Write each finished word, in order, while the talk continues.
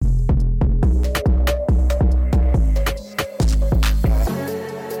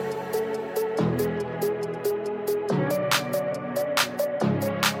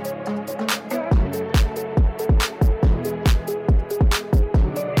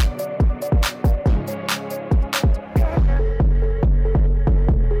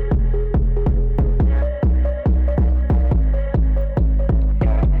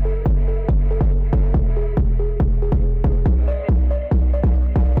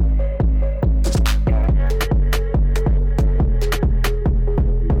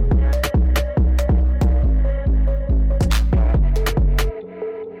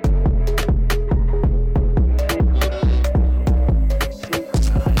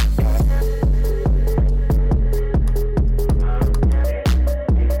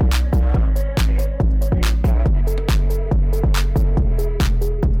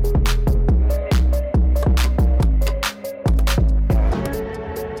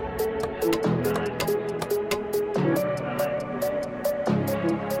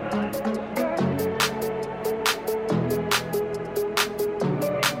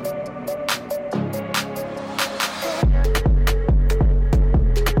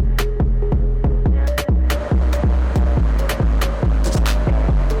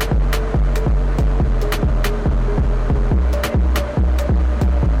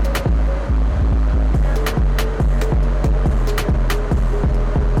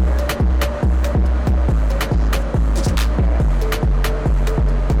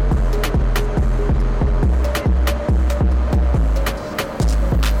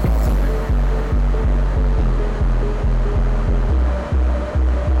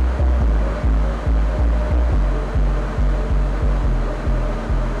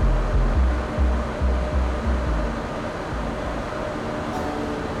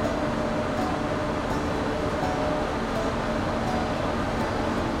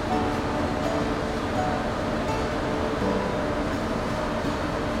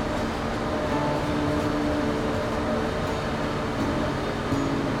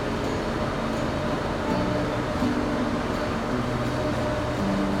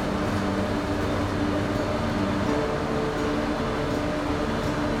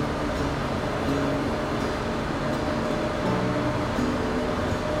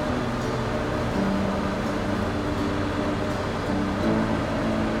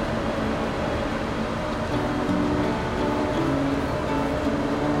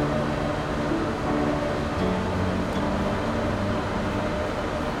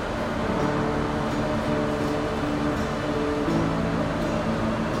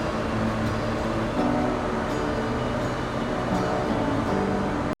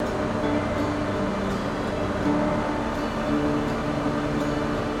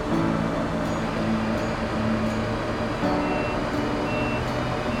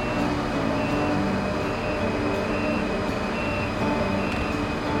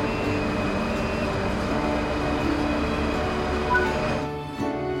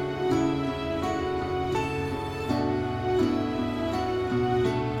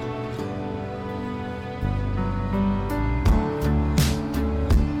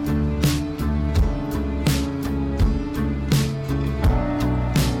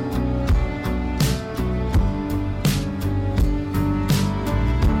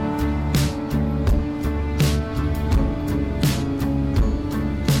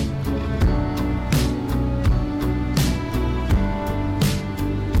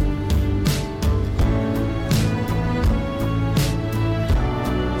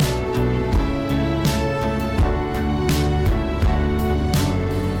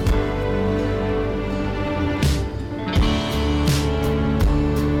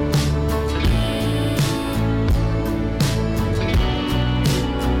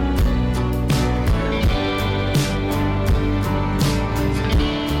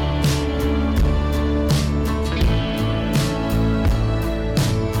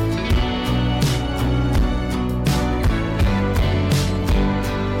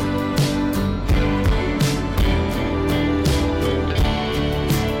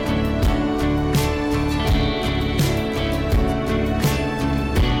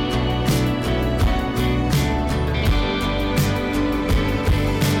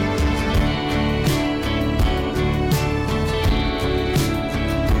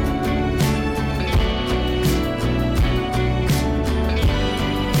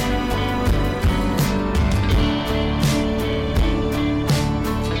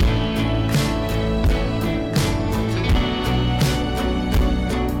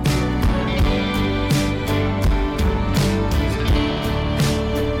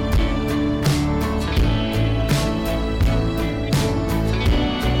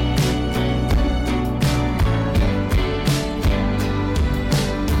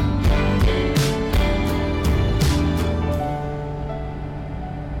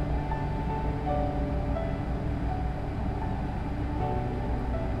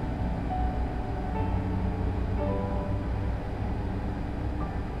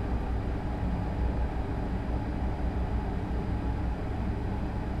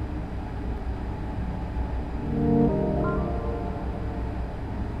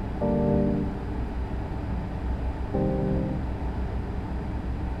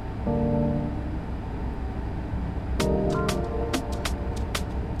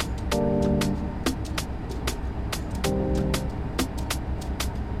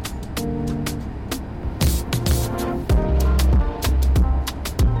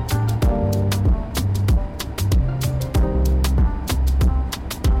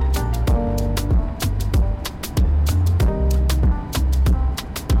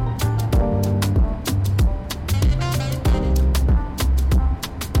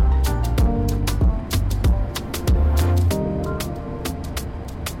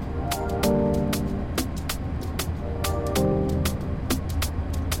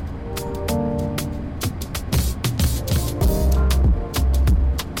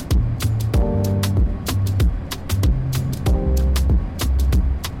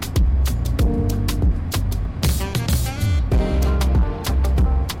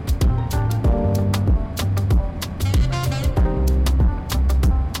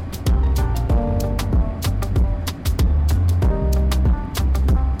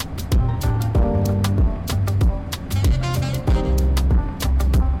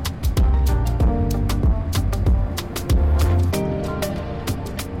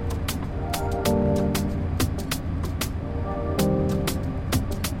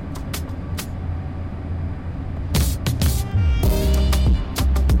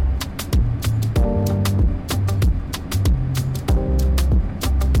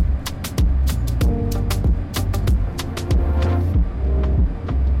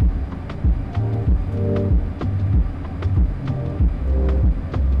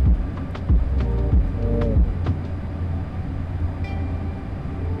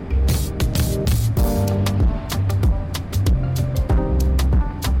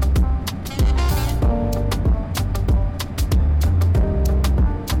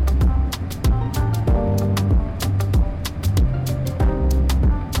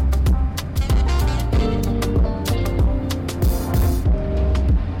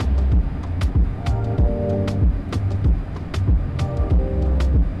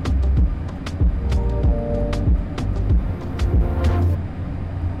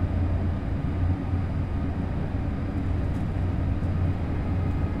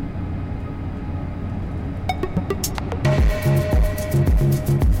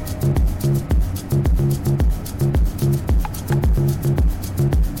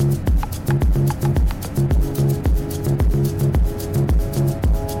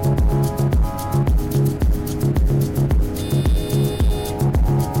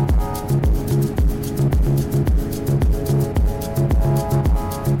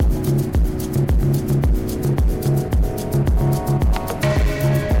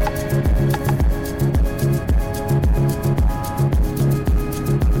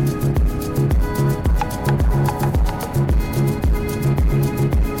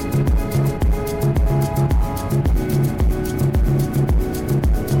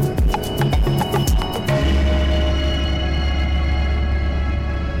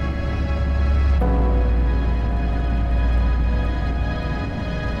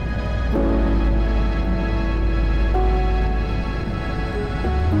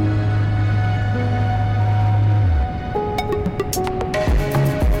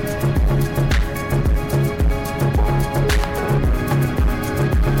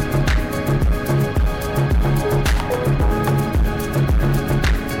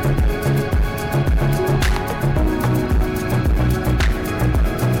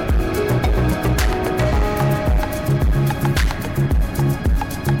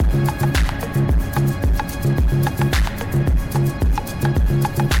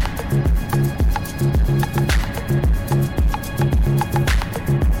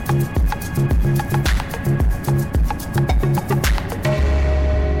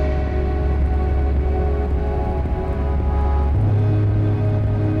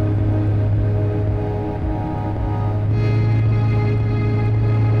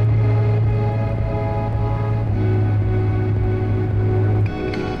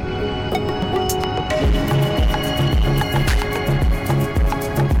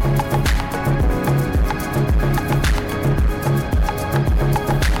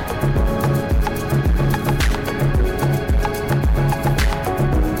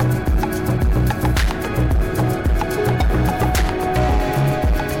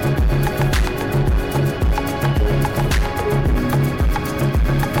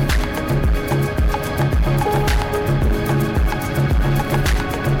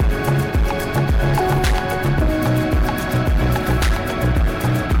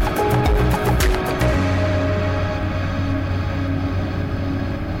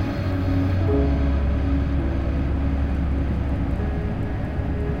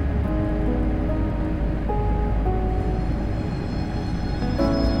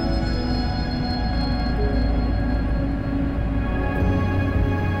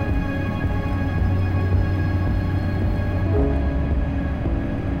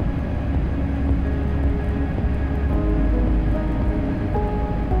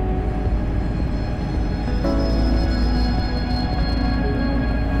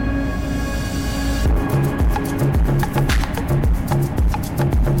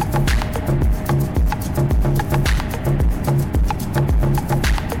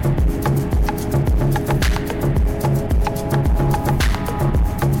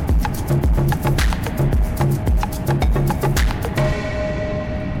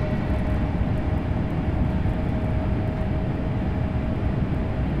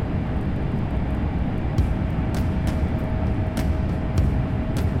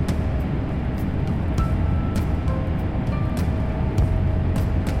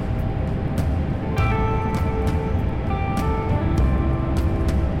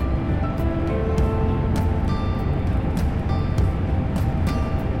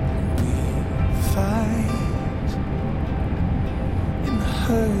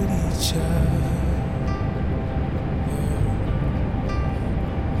hurt each other.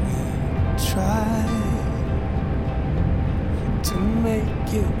 We try to make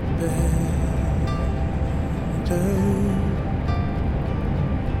it better.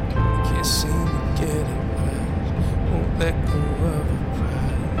 Can't seem to get it right. Won't let go of our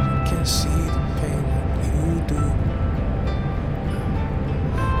pride. Can't see the pain like you do.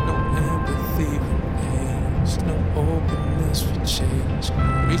 No empathy remains. No openness for change.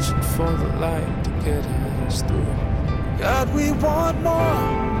 Reaching for the light to get us through. God, we want more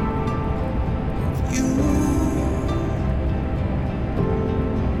of you.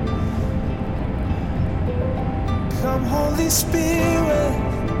 Come, Holy Spirit.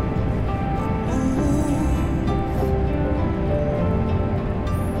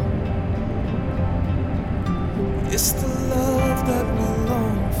 It's the love that we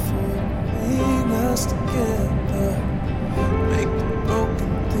long for, bring us together, make the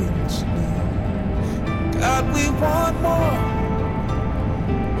broken things new. God, we want more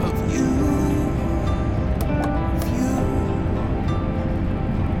of you, of you.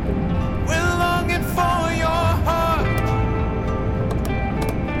 We're longing for your heart.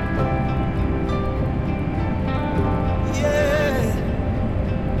 Yeah.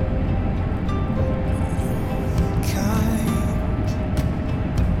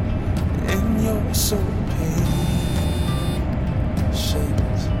 So patient,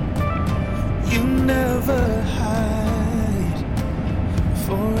 you never hide.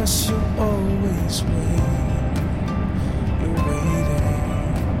 For us, you always wait. You're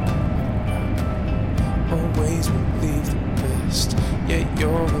waiting, always believe the best. Yet you're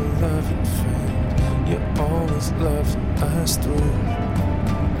a loving friend. You're always loving us through.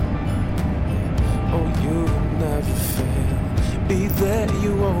 Oh, you will never fail. Be there,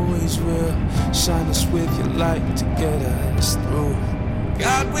 you always will. Shine us with your light to get us through.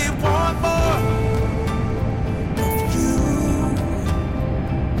 God, we want more of you.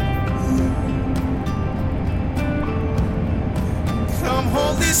 Come,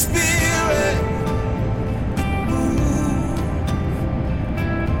 Holy Spirit.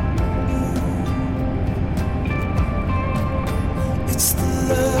 It's the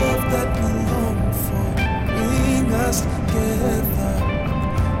love that we long for. Bring us together,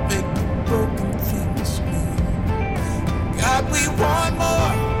 make the broken things new. God, we want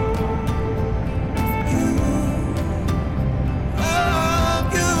more of you, of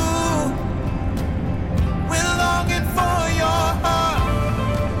you. We're longing for your heart.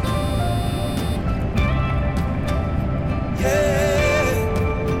 Yeah,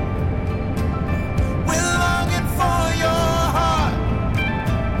 we're longing for your heart.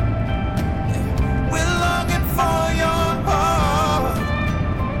 We're longing for your heart.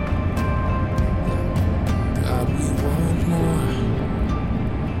 God, we want more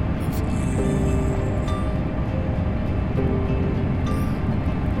of you.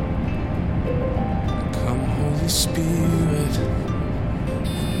 Come, Holy Spirit,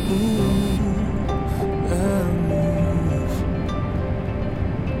 move and move.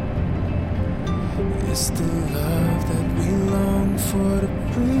 It's the love that we long for to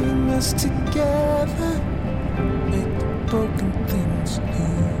bring us together, make the broken things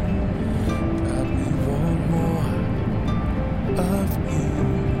new. God, we want more of you,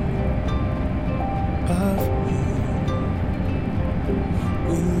 of you.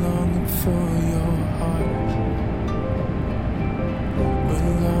 We're longing for your heart.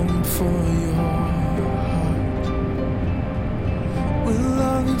 We're longing for your heart. We're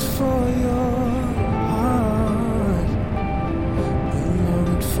longing for your heart. We're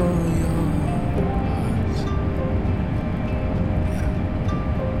longing for your heart.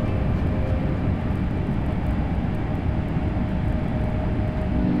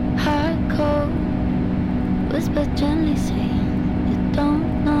 Hot, cold, whisper gently saying you don't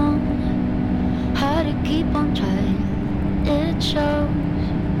know how to keep on trying. It shows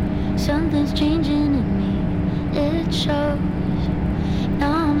something's changing in me. It shows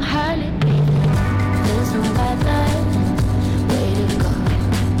now I'm highly breathing. There's no bye-bye, way to go.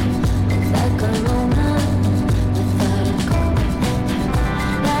 Like a loner without a goal.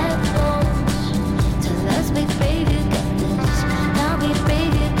 Life goes till us, big baby, got this. Now big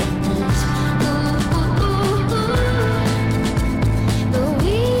baby, got this. Ooh, ooh, ooh, ooh. But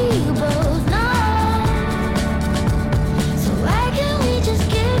we both know. So why can't we just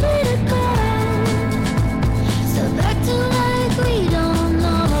give it a go? Step back to like we don't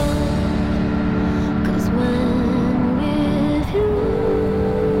know. 'Cause when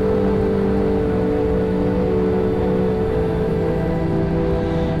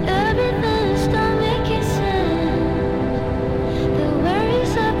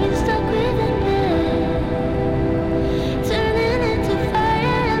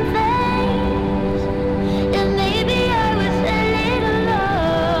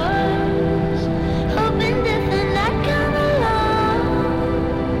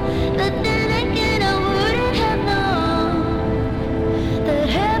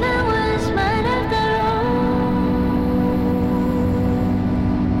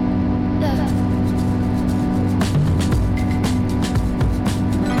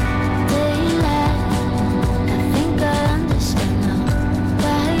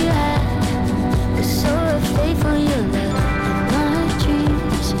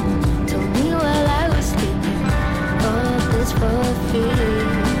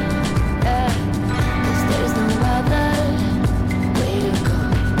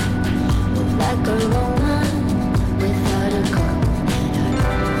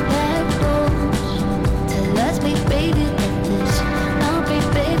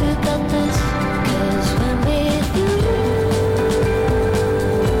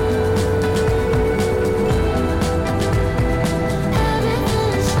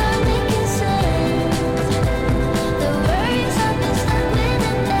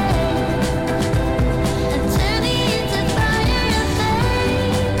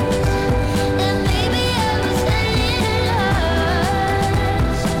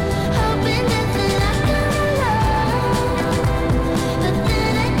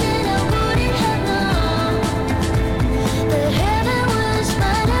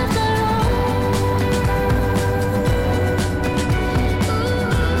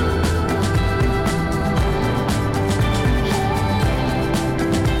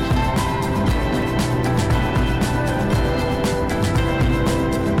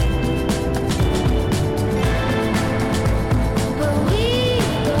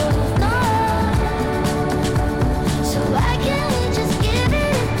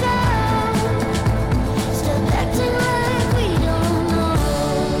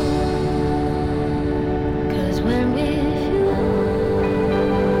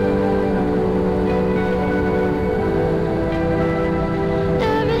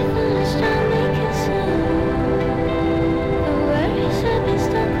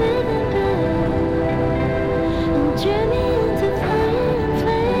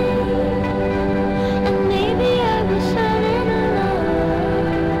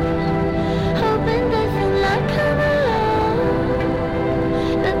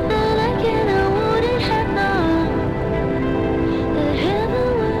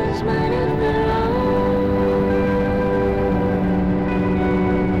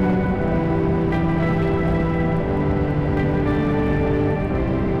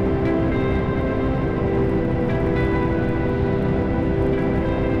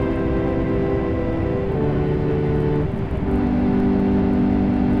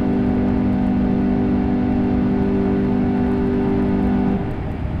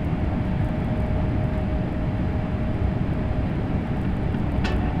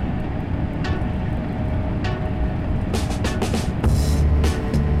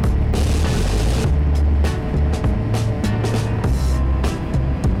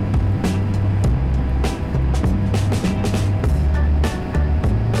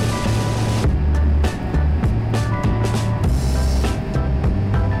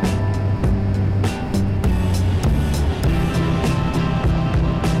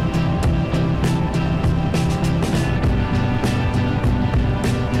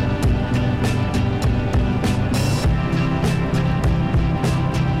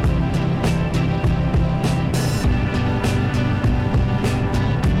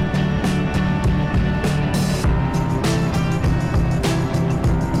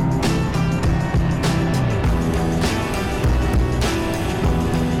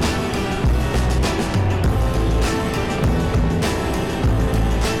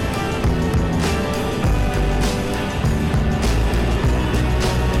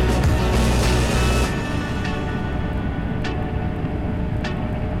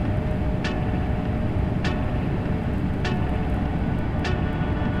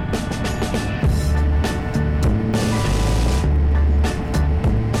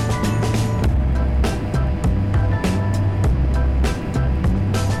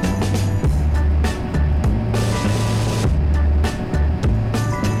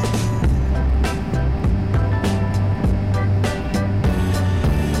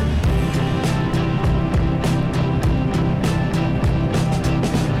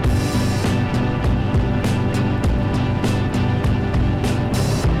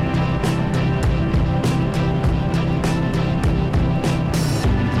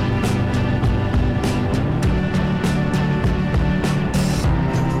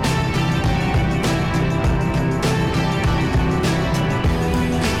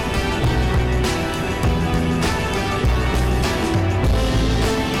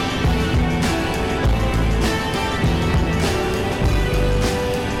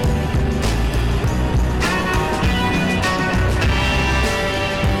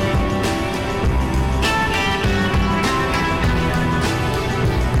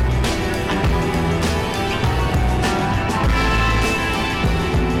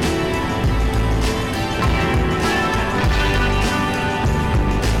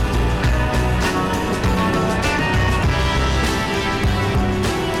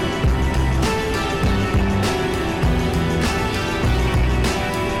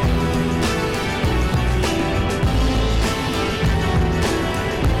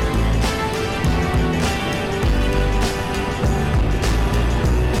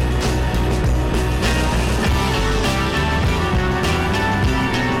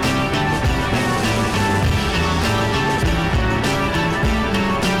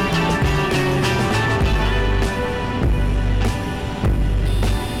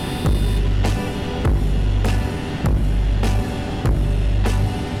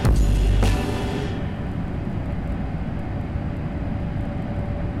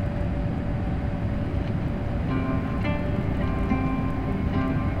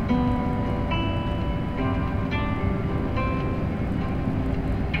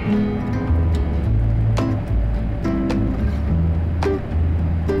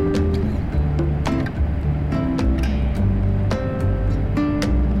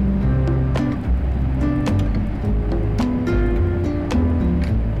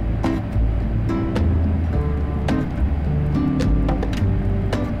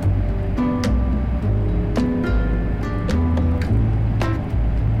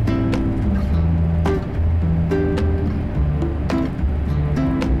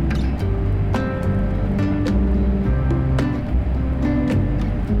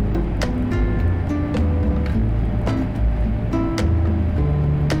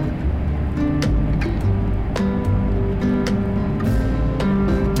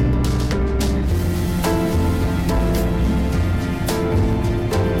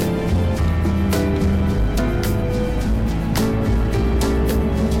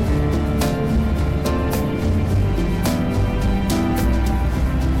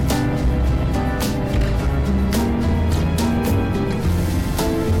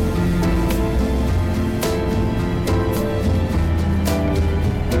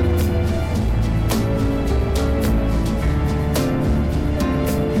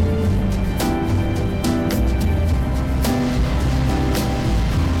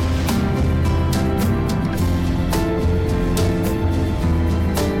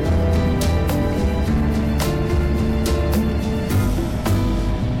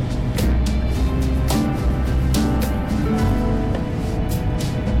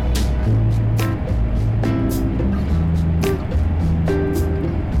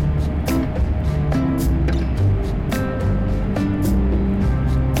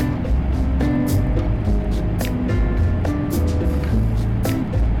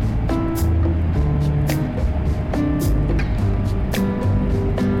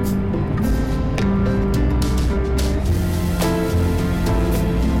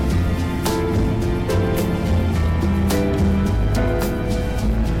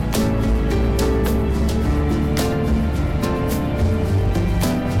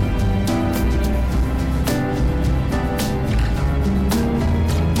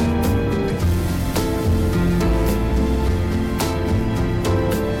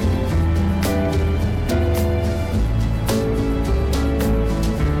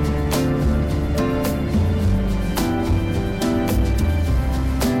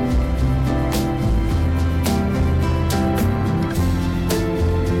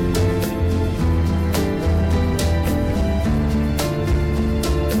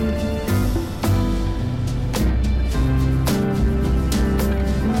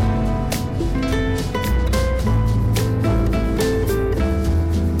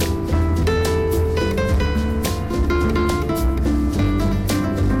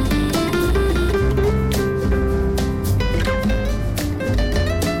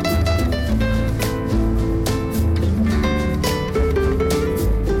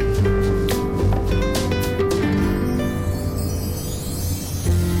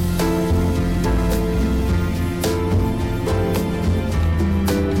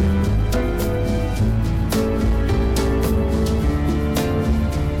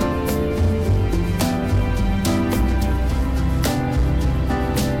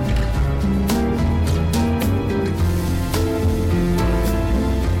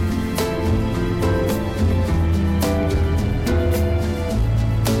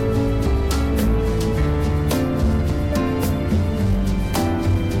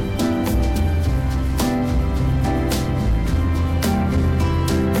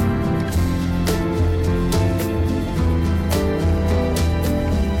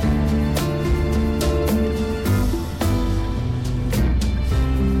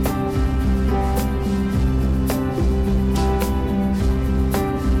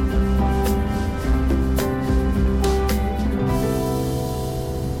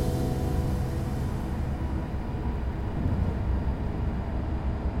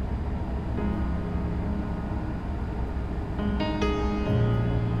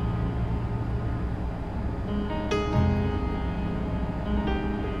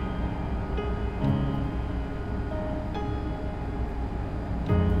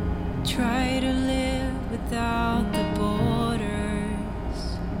try to live without the borders.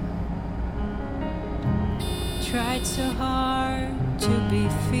 Tried so hard to be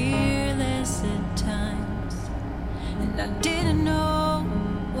fearless at times, and I didn't know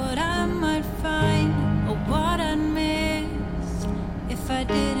what I might find or what I'd miss if I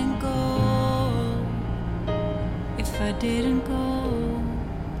didn't go, if I didn't go.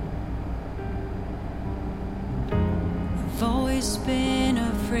 I've always been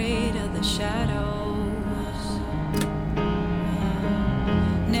afraid of the shadows,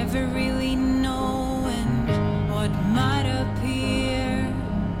 never really knowing what might appear.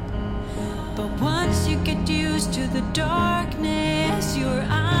 But once you get used to the darkness, your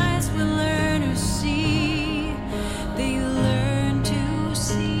eyes will learn to see. They learn to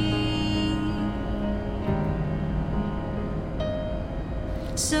see.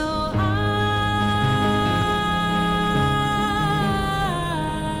 So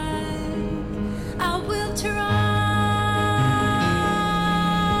I will try.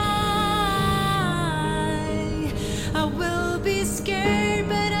 I will be scared,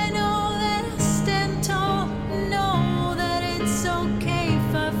 but I know that I stand tall. Know that it's okay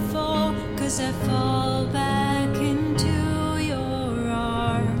if I fall, 'cause I fall back into your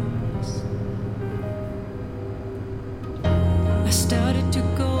arms. I started to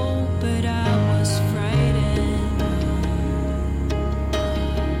go, but I was frightened.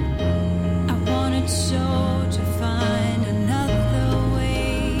 I wanted so to find another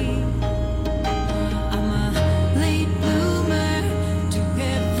way. I'm a late bloomer to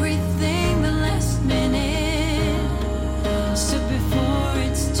everything the last minute. So before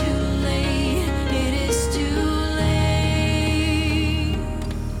it's too late, it is too late.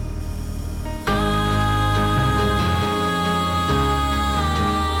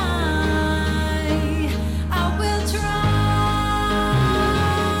 I will try.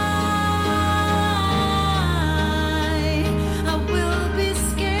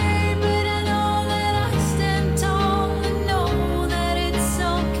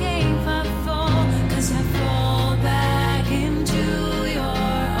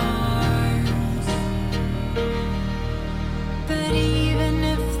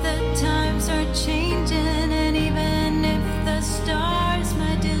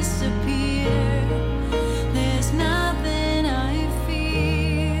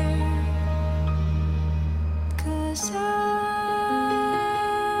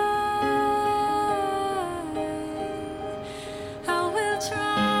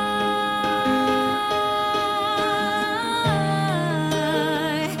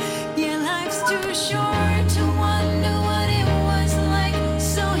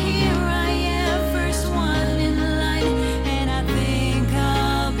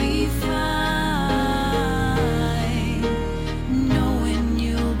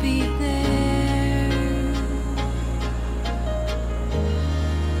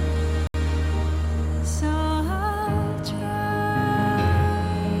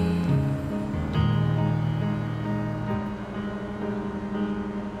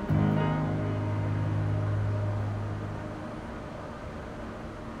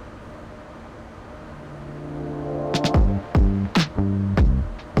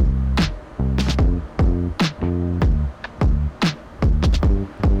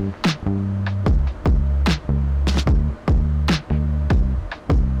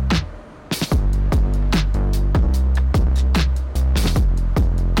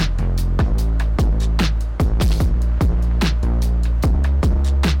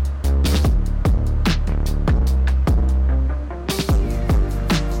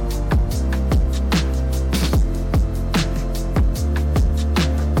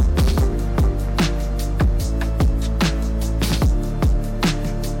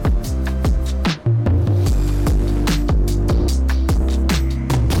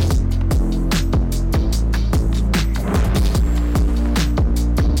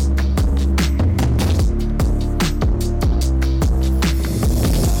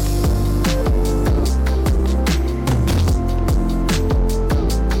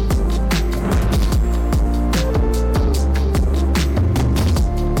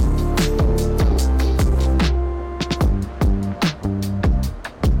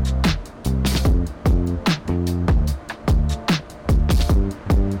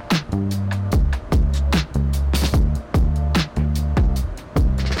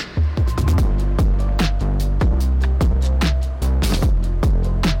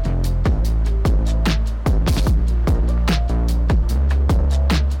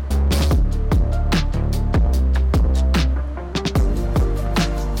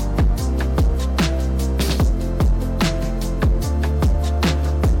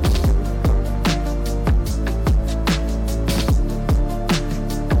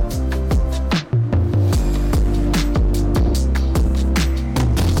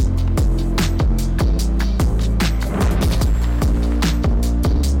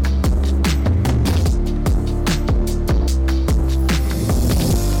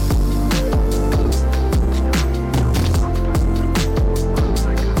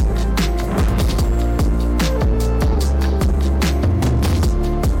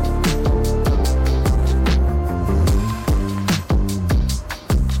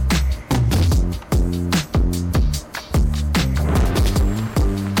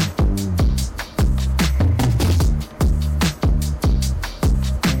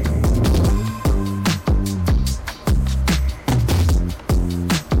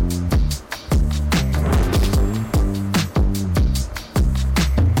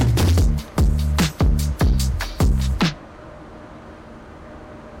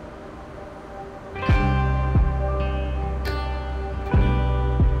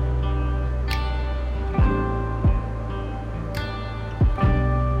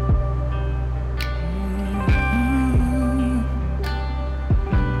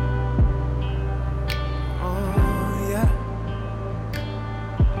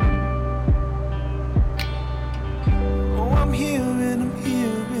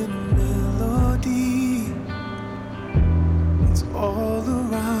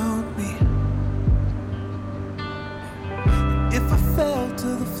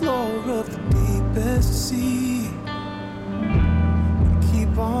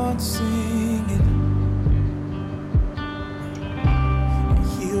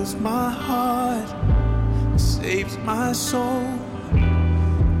 heals my heart, saves my soul.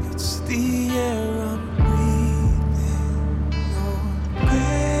 It's the air I'm breathing. Your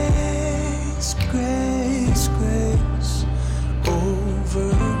grace, grace, grace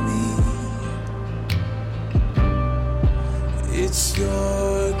over me. It's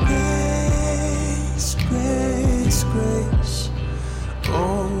your grace, grace, grace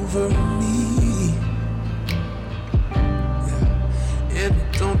over me. Yeah. And I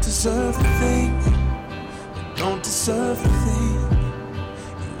don't deserve a thing, I don't deserve a thing.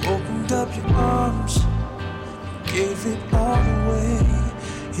 You opened up your arms, you gave it all away.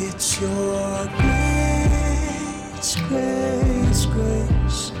 It's your grace, grace,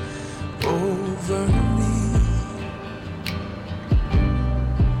 grace over me.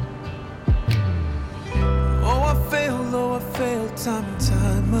 Oh, I failed time and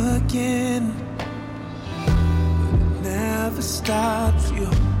time again. But it never stops you,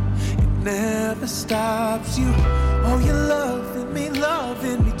 it never stops you. Oh, you're loving me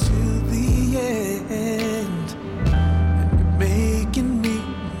to the end. And you're making me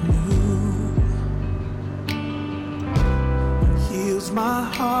new. It heals my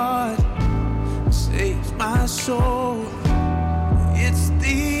heart, saves my soul. It's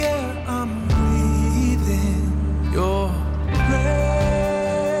the air I'm breathing. Your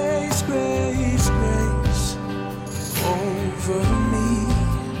grace, grace, grace over me.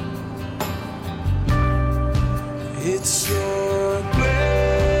 It's your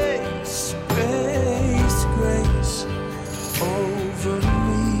grace, grace, grace over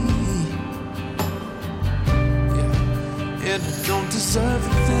me. Yeah. And I don't deserve a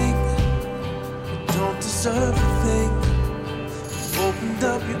thing, I don't deserve a thing. You opened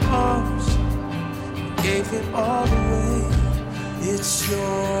up your arms, gave it all away. It's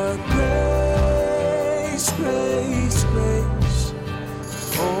your grace, grace, grace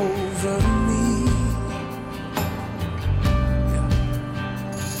over me. Yeah.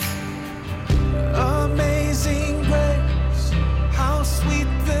 Amazing grace, how sweet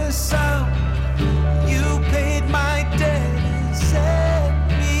the sound. You paid my debt and set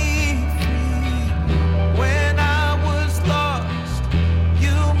me free. When I was lost,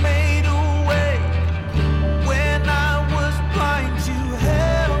 you made a way. When I was blind, you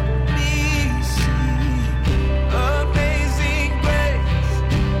helped me see. Amazing grace,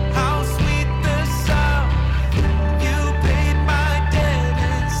 how sweet the sound. You paid my debt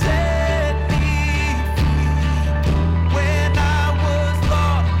and set me free. When I was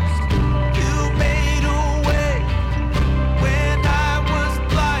lost, you made a way. When I was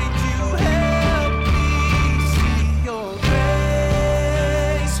blind, you helped me see. Your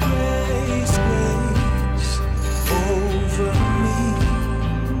grace, grace, grace over me.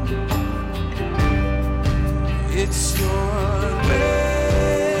 It's your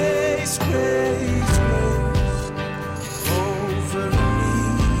grace, grace, grace over me.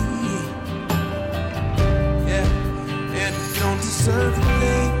 Yeah, and I don't deserve a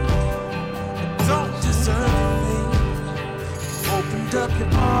thing, I don't deserve a thing. You opened up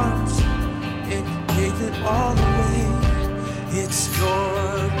your arms and you gave it all away. It's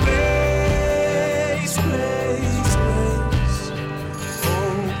your grace, grace, grace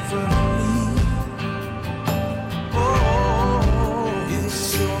over me. Oh, it's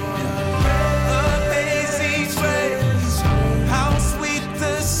your amazing grace, how sweet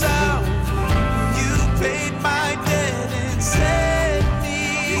the sound. You paid my debt and set me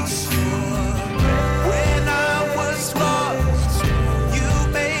free. When I was lost, you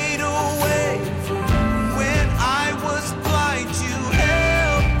made a way. When I was blind, you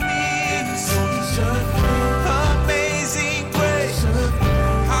helped me see. Amazing grace,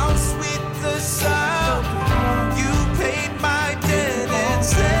 how sweet the sound. You paid my debt and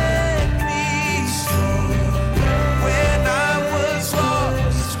set me free. When I was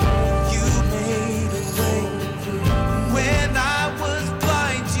lost, you made a way. When I was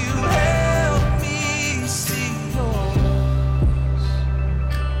blind, you helped me see.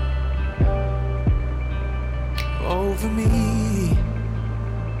 Over me,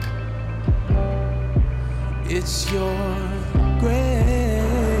 it's your grace,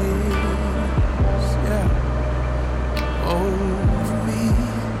 yeah, over me.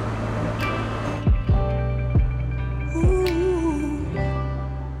 Ooh.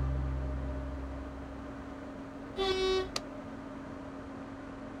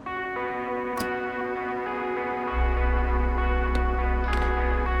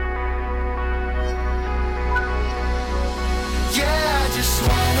 Yeah, I just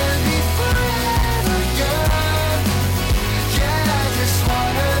wanna be forever young.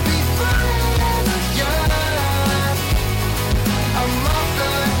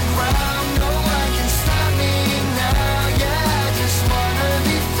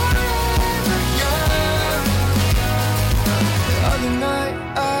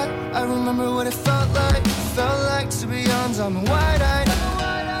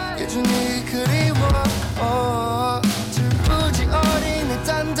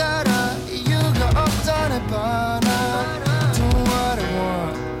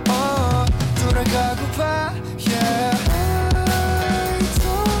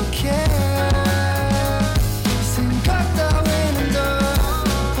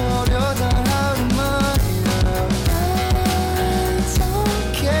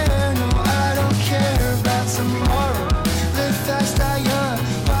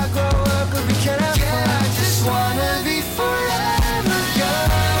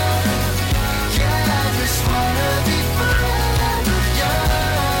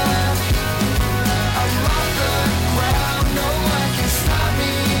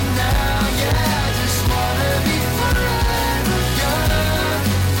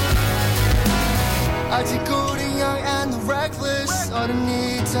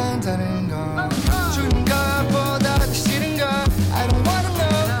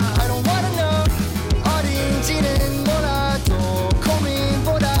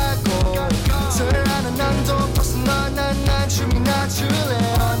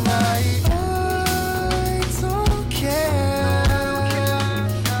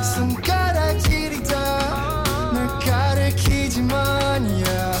 손가락질이다 널 가리키지만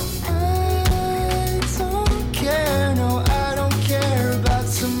yeah I don't care no I don't care about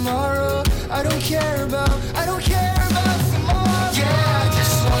tomorrow I don't care about tomorrow yeah I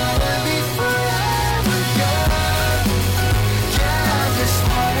just wanna be forever young yeah I just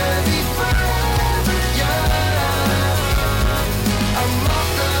wanna be forever young I'm off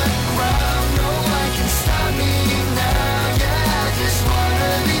the ground no one can stop me now yeah I just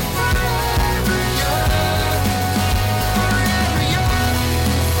wanna be forever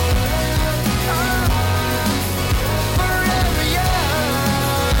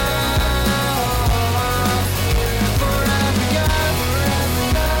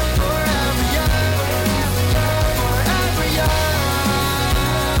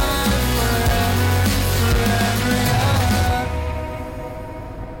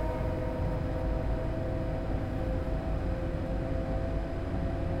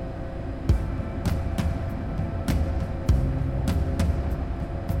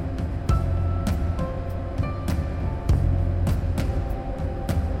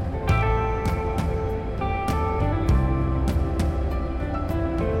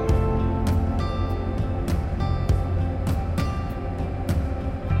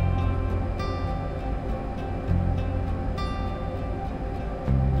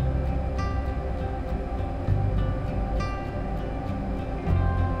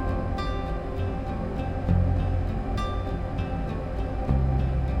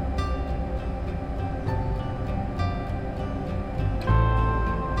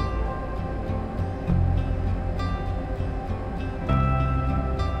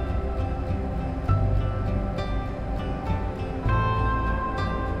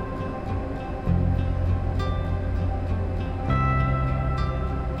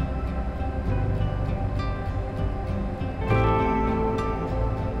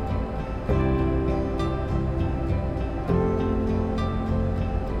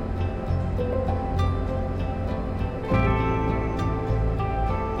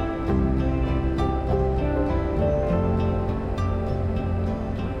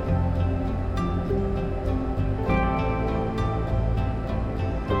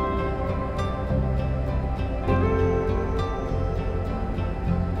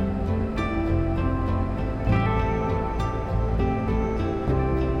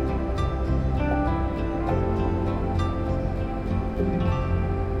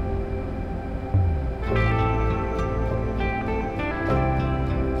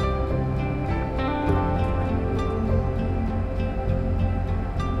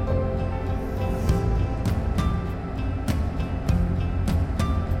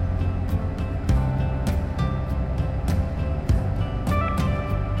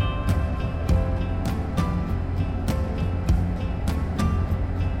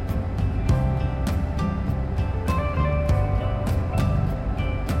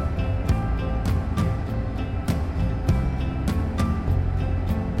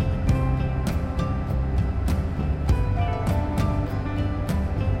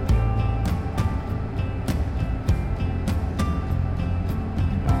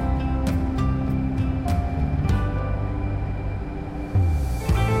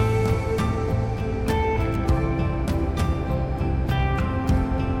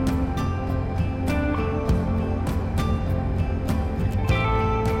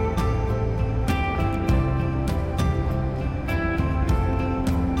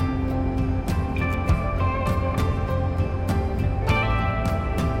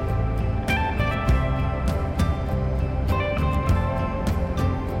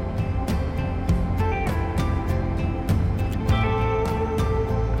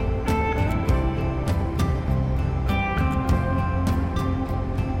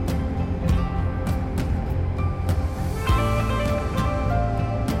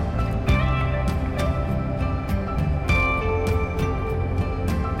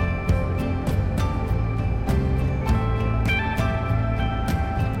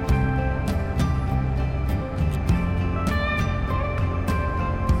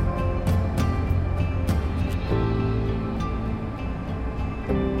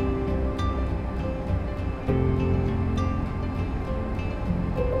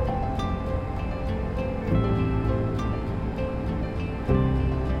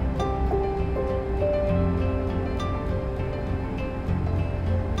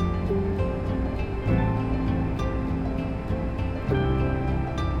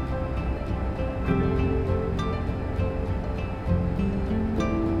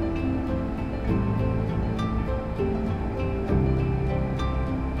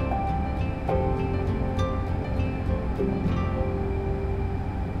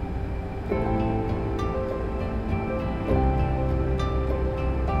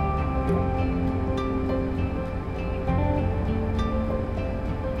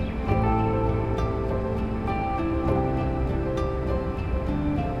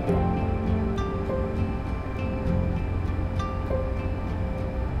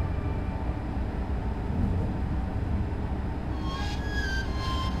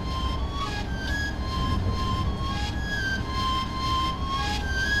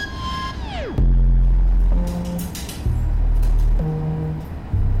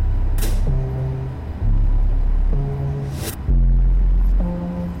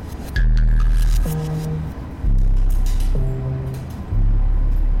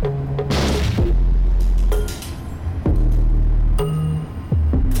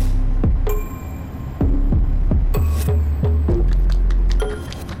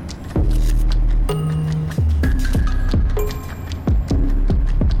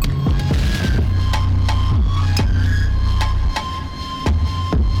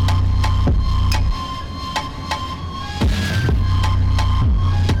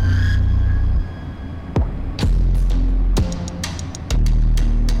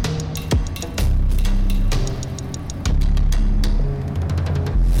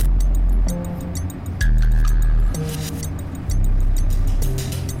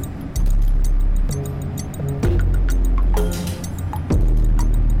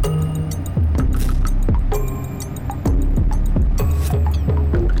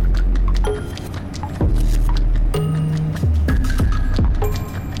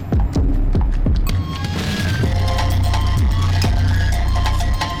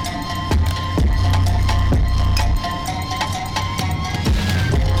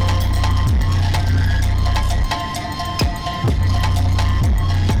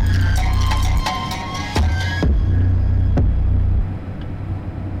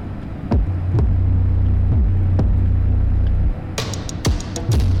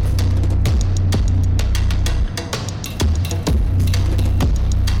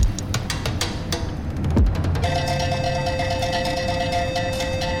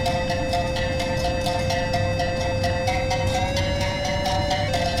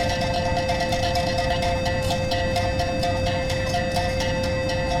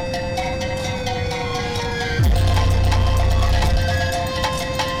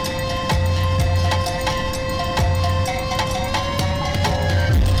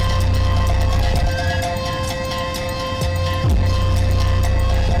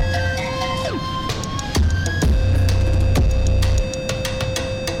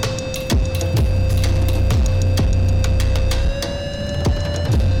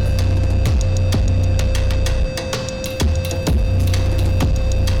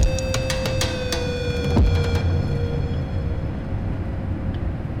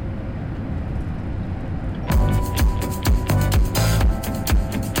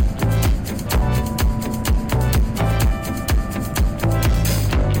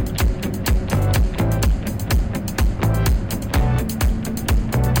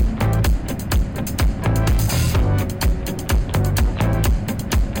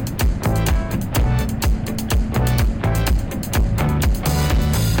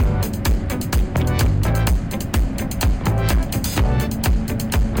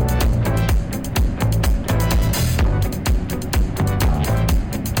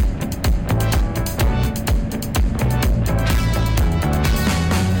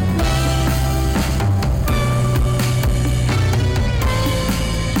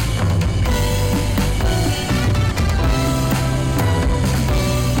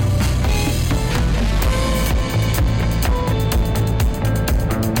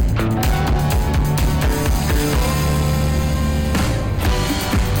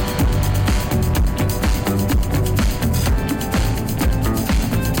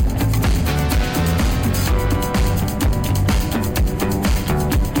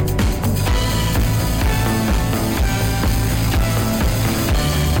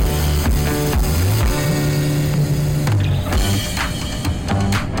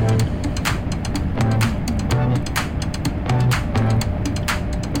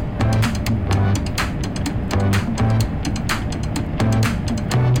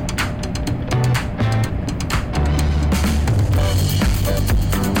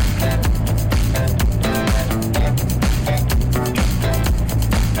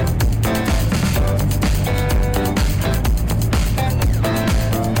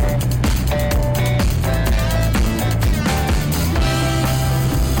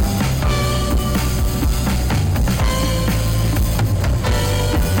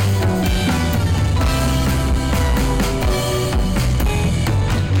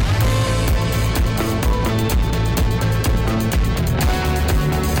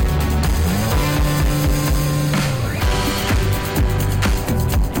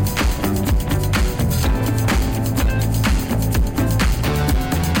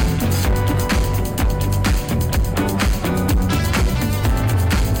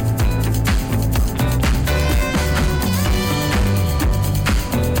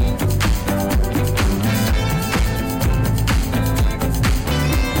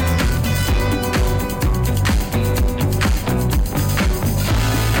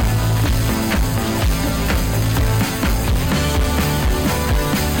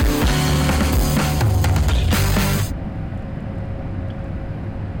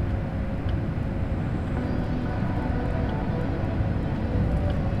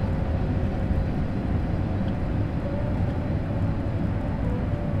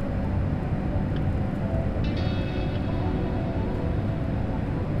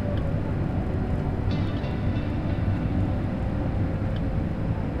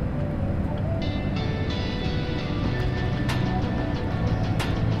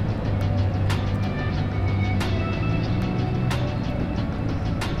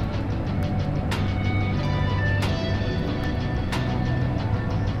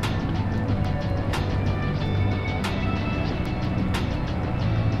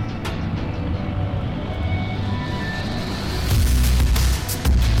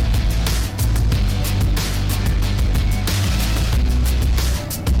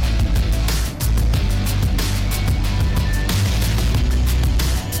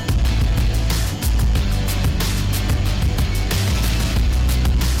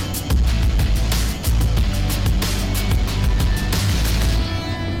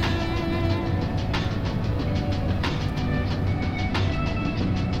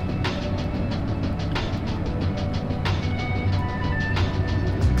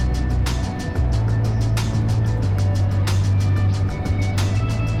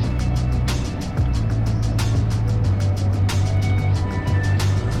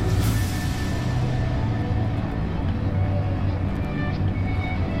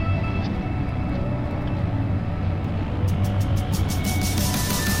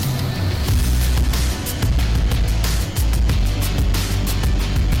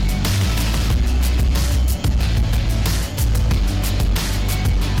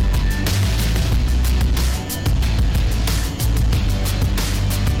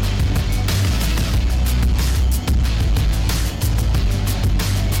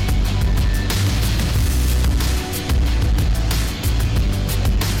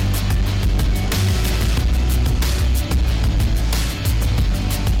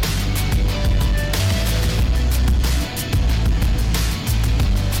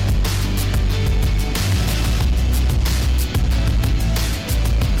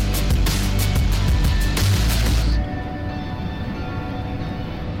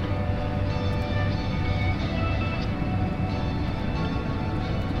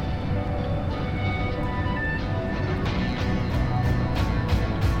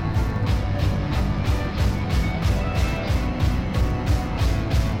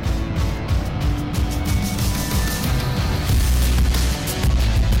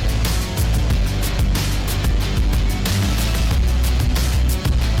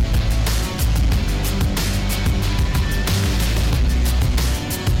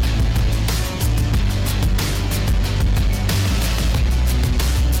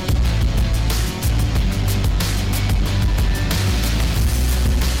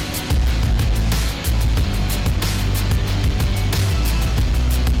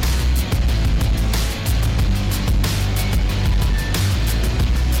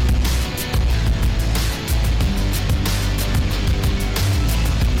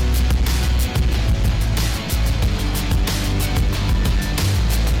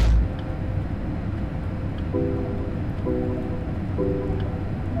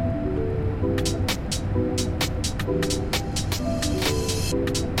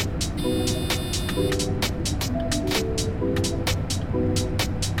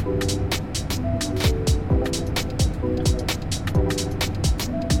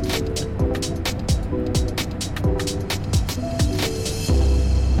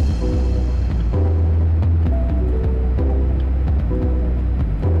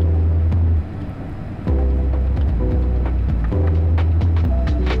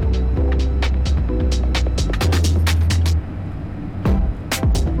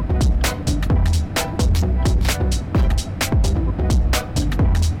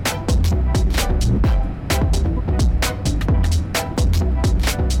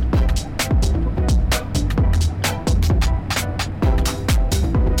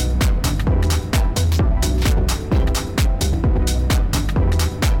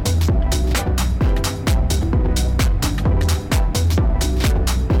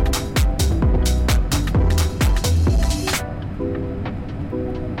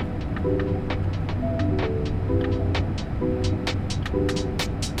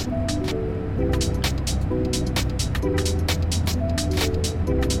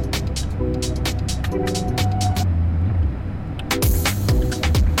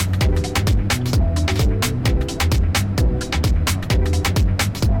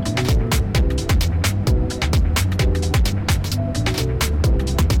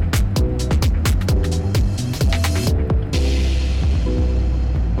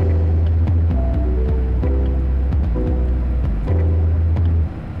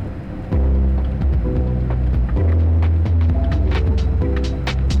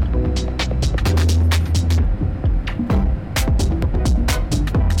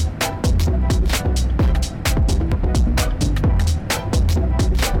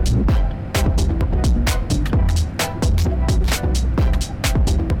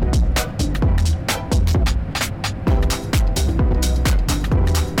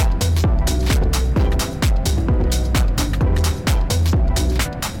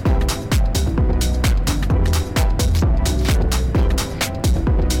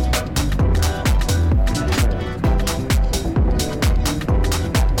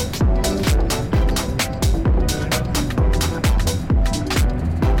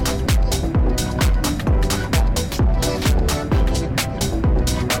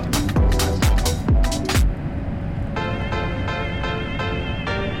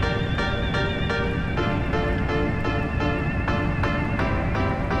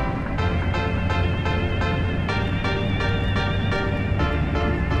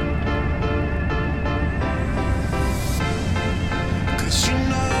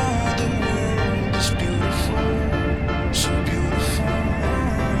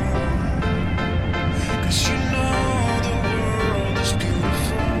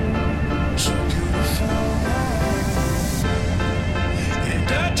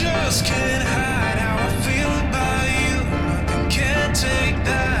just can't hide how I feel about you. Nothing can take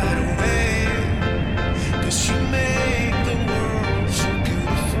that away. 'Cause you make the world so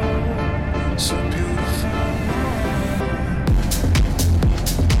beautiful, so beautiful.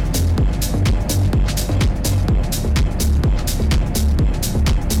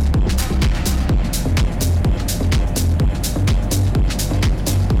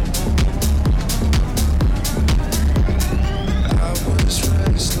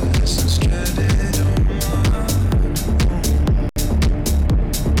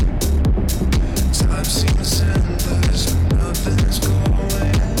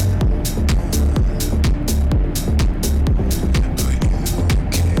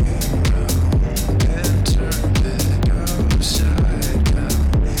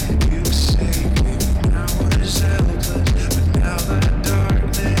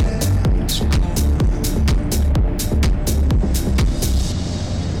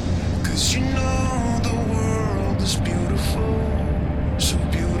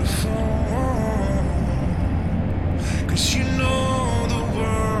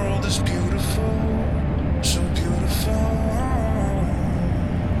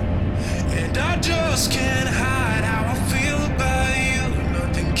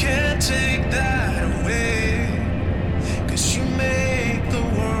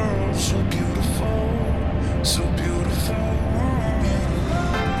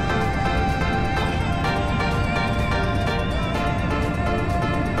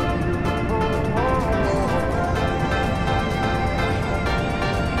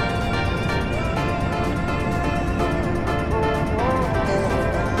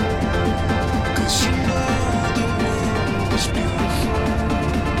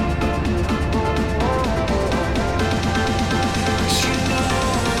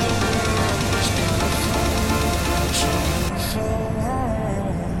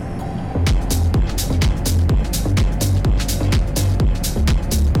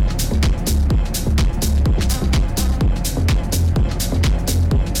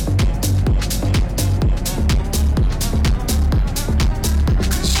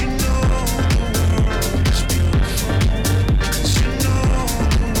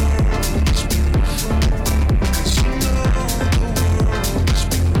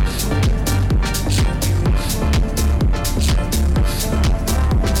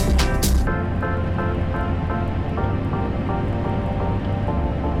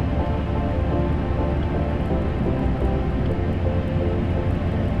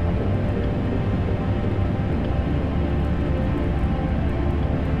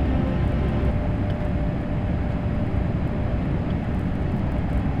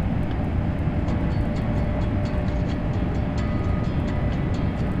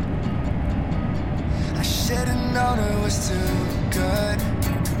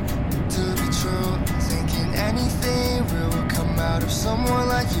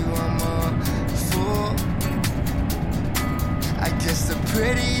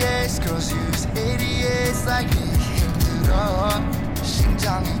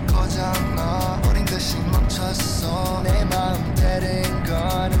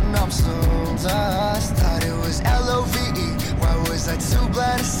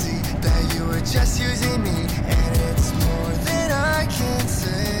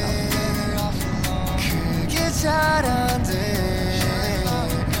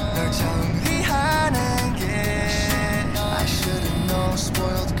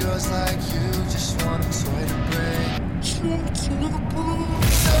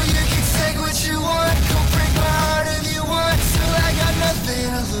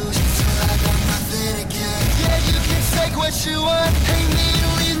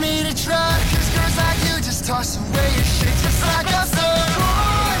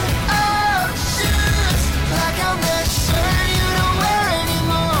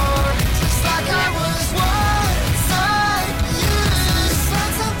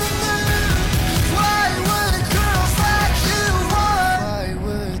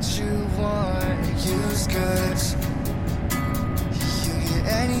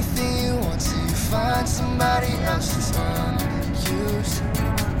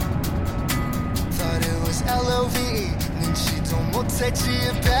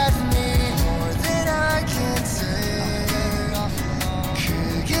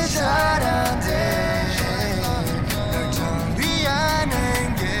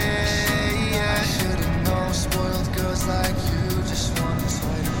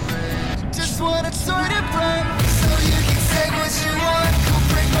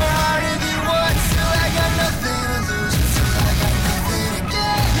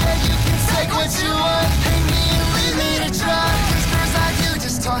 What you want, hate me and leave me to dry. 'Cause girls like you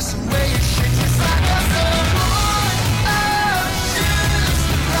just toss away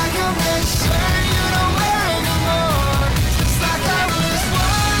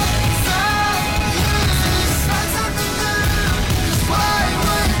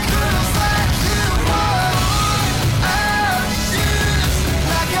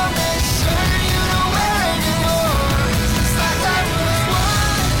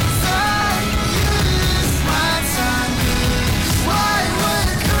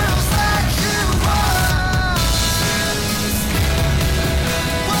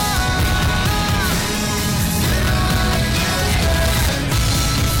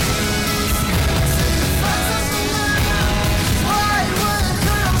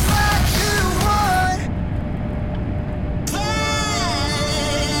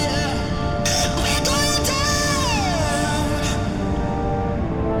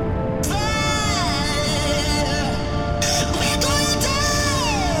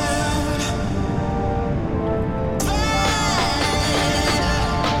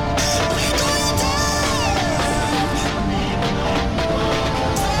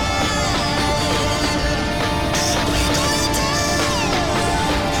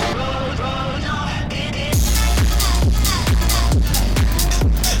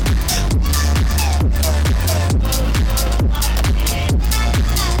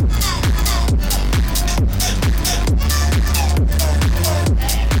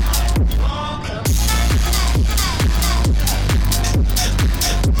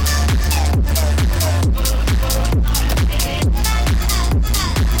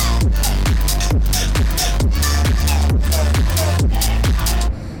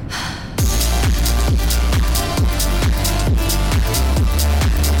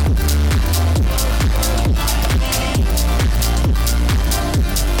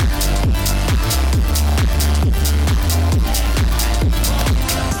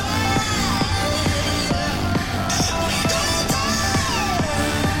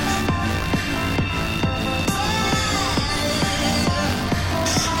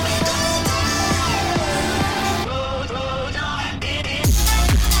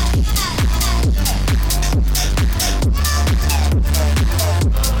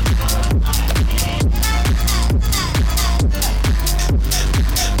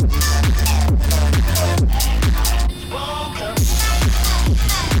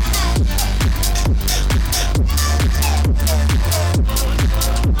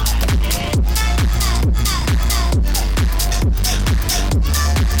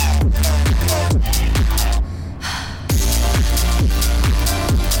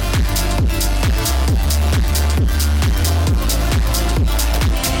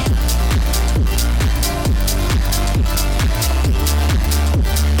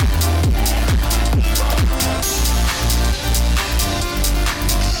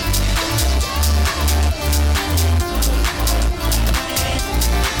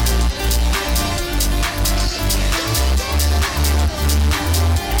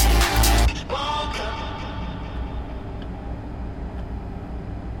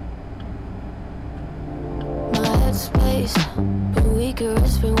space, but we could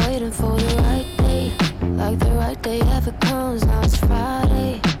risk been waiting for the right day. Like the right day ever comes, now it's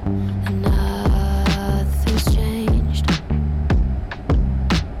Friday, and nothing's changed.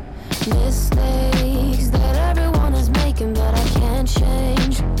 Mistakes that everyone is making that I can't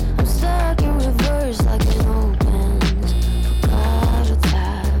change. I'm stuck in reverse like an old band. Forgot to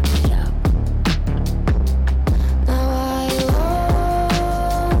tap it up. Now I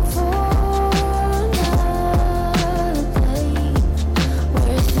long for another day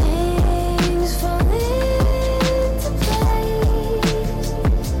where things fall into place.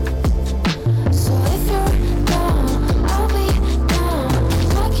 So if you're down, I'll be down.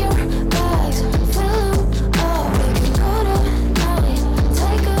 Pack your bags,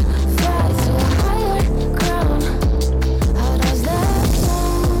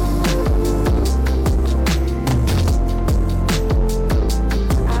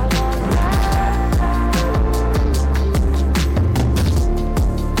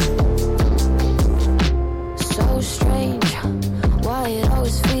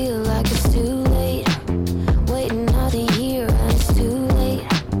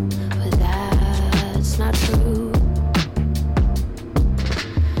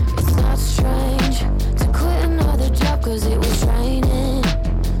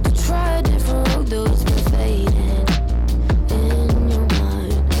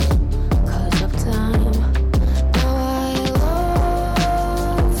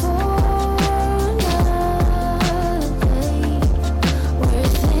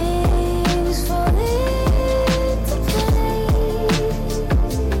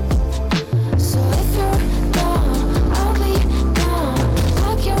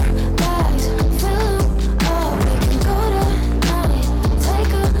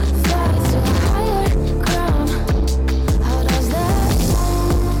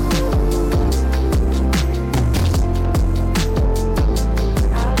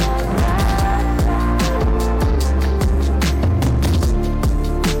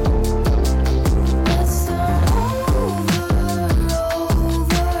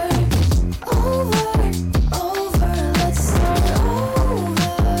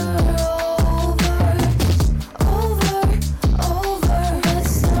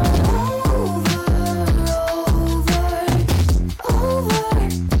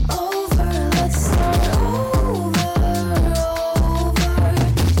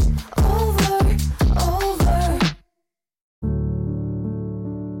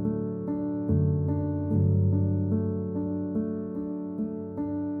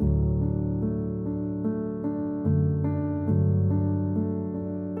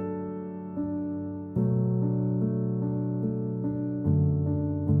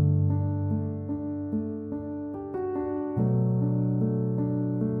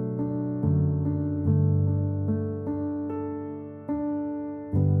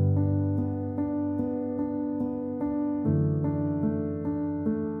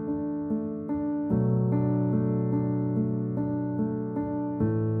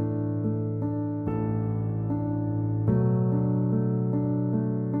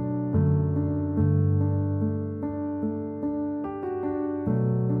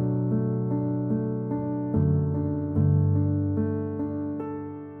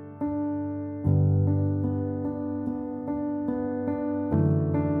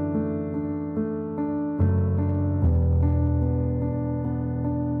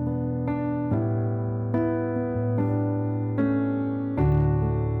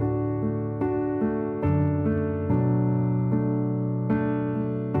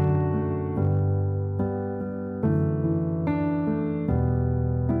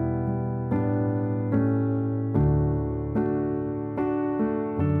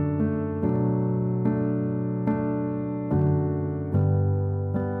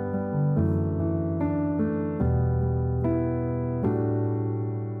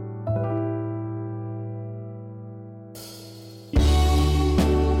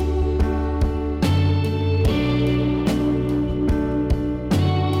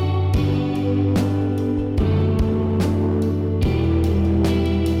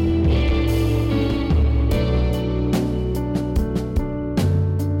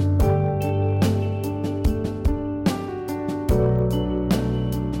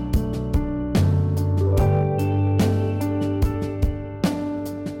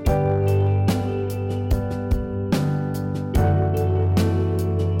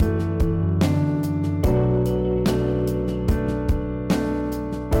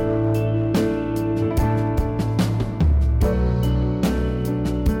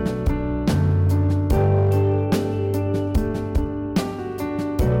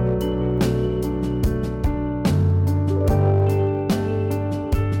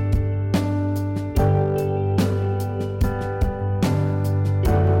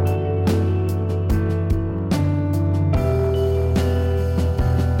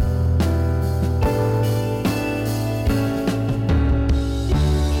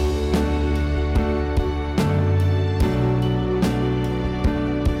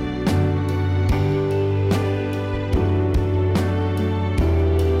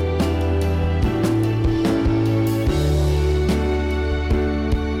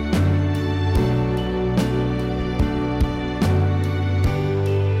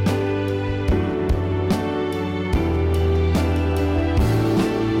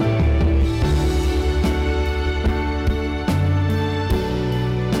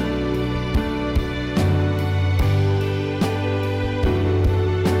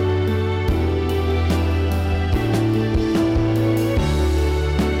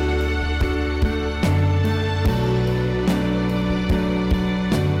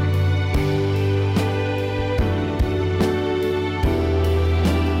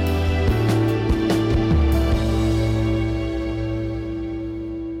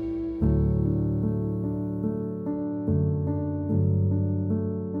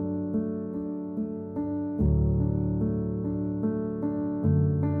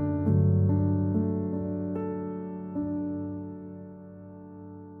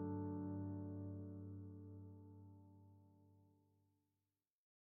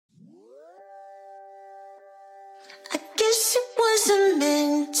 I guess it wasn't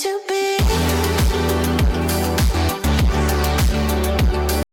meant to be.